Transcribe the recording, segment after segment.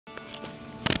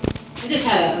I just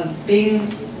had a Bing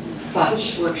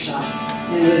Butch workshop,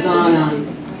 and it was on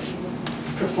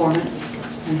performance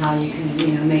and how you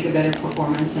can, make a better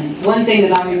performance. And one thing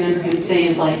that I remember him saying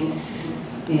is like,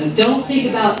 don't think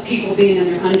about people being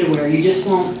in their underwear. You just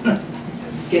won't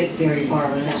get very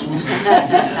far with that one.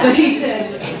 But he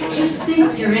said, just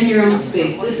think you're in your own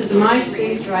space. This is my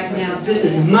space right now. This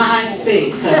is my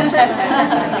space. So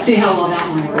see how well that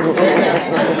one works.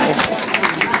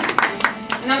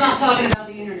 And I'm not talking about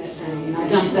the internet thing. I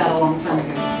dumped that a long time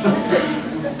ago.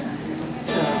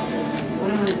 So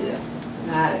what am I going to do?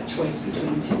 I had a choice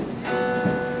between two.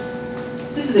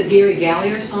 This is a Gary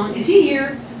Gallier song. Is he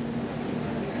here?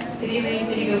 Did he leave?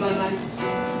 Did he go bye-bye?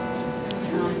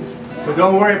 So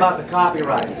don't worry about the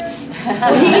copyright.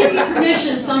 Well, he gave me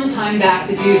permission sometime back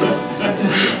to do this.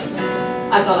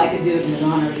 I thought I could do it in his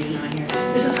honor, but he's not here.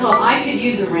 This is called I Could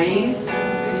Use a Rain.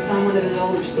 It's on one of his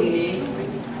older CDs.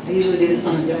 I usually do this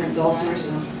on a different Dulcimer,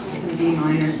 so it's in B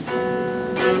minor.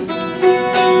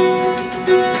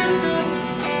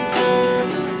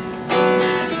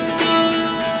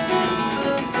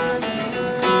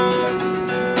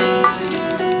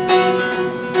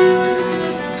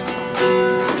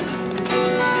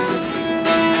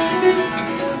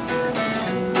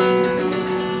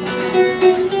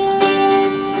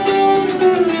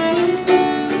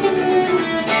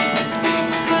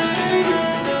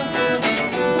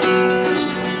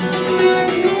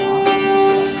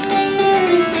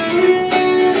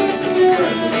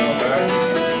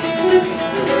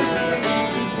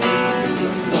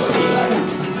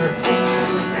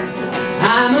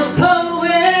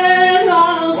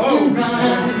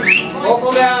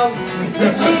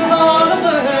 Searching for the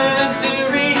words to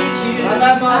reach you. I'm a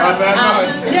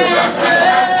dancer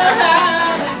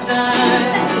out of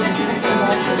time,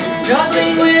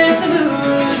 struggling with the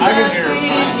moves that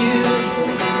please you.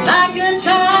 Like a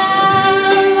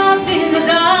child lost in the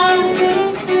dark,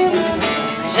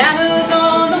 shadows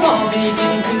on the wall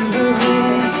begin to move.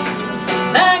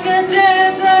 Like a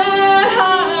desert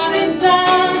heart in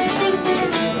storm,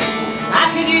 I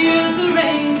could use the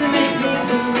rain to make me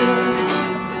blue.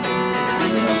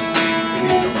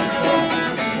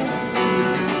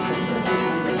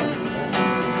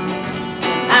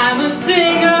 I'm a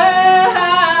singer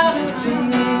out of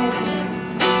tune.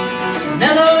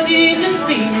 Melody just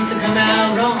seems to come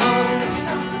out wrong.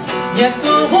 Yet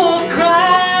the wolf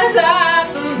cries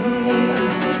at the moon.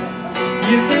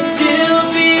 You can still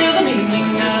feel the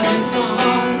meaning of his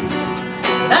songs.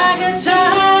 Like a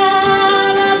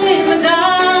child lost in the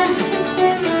dark,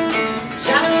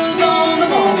 shadows on the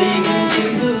wall begin to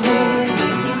move.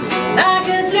 Like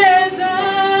a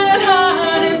desert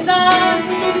heart in storm,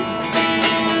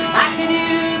 I can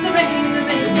use the rain to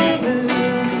make me blue.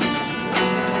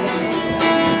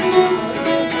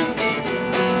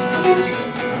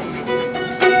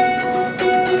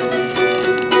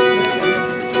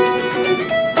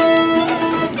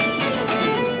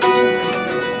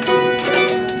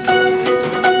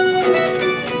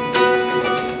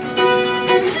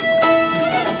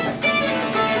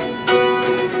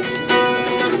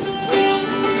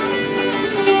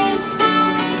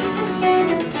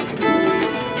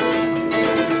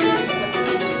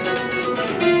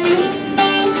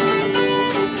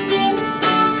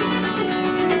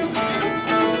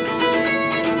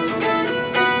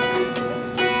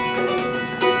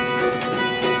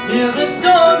 Still the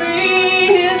story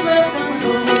is left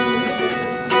untold,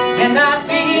 and I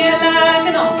feel like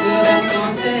an author that's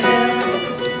gone stale.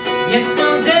 Yet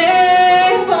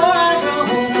someday before I grow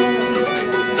old,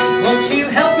 won't you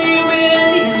help me with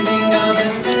the ending of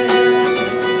this tale?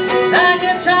 Like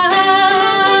a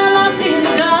child lost in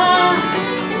the dark,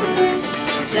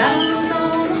 shadows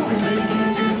on the way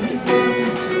to me.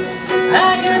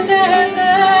 Like a desert